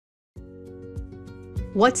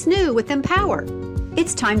What's new with Empower?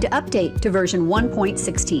 It's time to update to version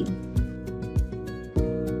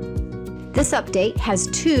 1.16. This update has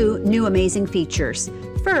two new amazing features.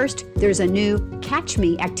 First, there's a new Catch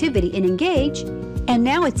Me activity in Engage, and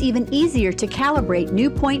now it's even easier to calibrate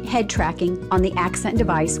NuPoint head tracking on the Accent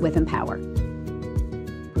device with Empower.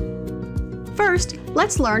 First,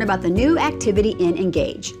 let's learn about the new activity in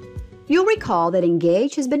Engage. You'll recall that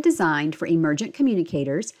Engage has been designed for emergent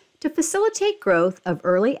communicators to facilitate growth of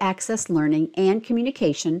early access learning and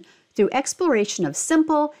communication through exploration of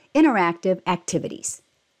simple, interactive activities.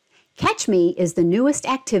 Catch Me is the newest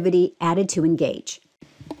activity added to Engage.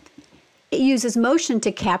 It uses motion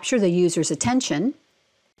to capture the user's attention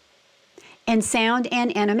and sound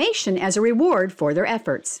and animation as a reward for their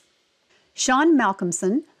efforts. Sean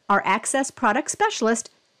Malcolmson, our Access Product Specialist,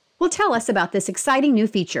 will tell us about this exciting new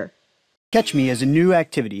feature. Catch Me is a new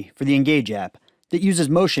activity for the Engage app that uses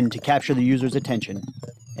motion to capture the user's attention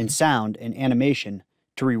and sound and animation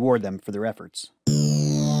to reward them for their efforts.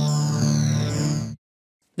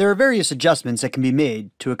 There are various adjustments that can be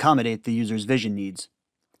made to accommodate the user's vision needs,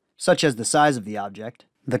 such as the size of the object,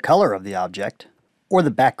 the color of the object, or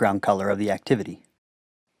the background color of the activity.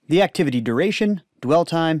 The activity duration, dwell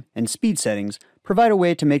time, and speed settings provide a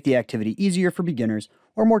way to make the activity easier for beginners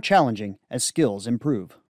or more challenging as skills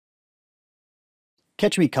improve.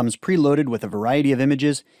 Catch Me comes preloaded with a variety of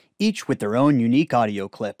images, each with their own unique audio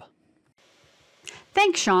clip.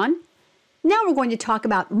 Thanks, Sean. Now we're going to talk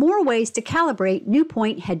about more ways to calibrate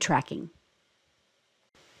NuPoint head tracking.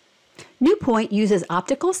 NuPoint uses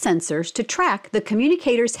optical sensors to track the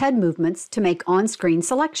communicator's head movements to make on-screen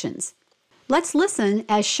selections. Let's listen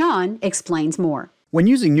as Sean explains more. When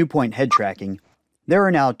using NuPoint head tracking, there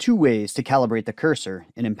are now two ways to calibrate the cursor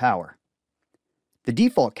in Empower. The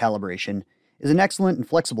default calibration is an excellent and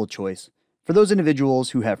flexible choice for those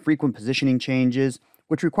individuals who have frequent positioning changes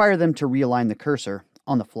which require them to realign the cursor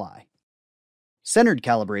on the fly. Centered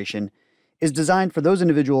calibration is designed for those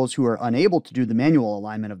individuals who are unable to do the manual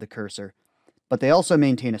alignment of the cursor, but they also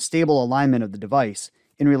maintain a stable alignment of the device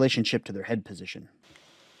in relationship to their head position.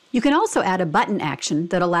 You can also add a button action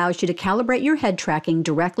that allows you to calibrate your head tracking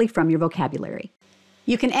directly from your vocabulary.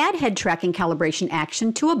 You can add head tracking calibration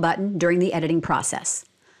action to a button during the editing process.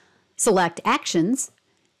 Select Actions,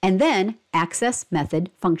 and then Access Method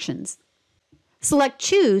Functions. Select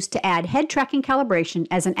Choose to add head tracking calibration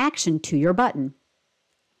as an action to your button.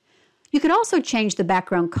 You could also change the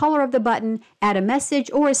background color of the button, add a message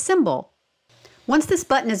or a symbol. Once this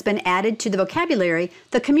button has been added to the vocabulary,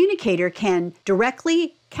 the communicator can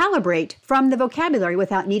directly calibrate from the vocabulary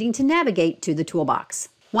without needing to navigate to the toolbox.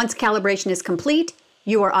 Once calibration is complete,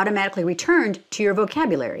 you are automatically returned to your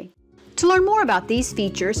vocabulary. To learn more about these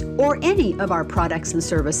features or any of our products and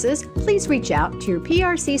services, please reach out to your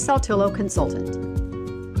PRC Saltillo consultant.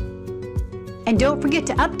 And don't forget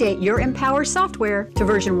to update your Empower software to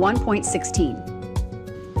version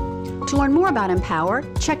 1.16. To learn more about Empower,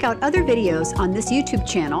 check out other videos on this YouTube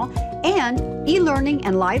channel and e-learning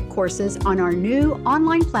and live courses on our new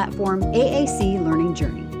online platform, AAC Learning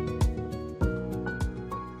Journey.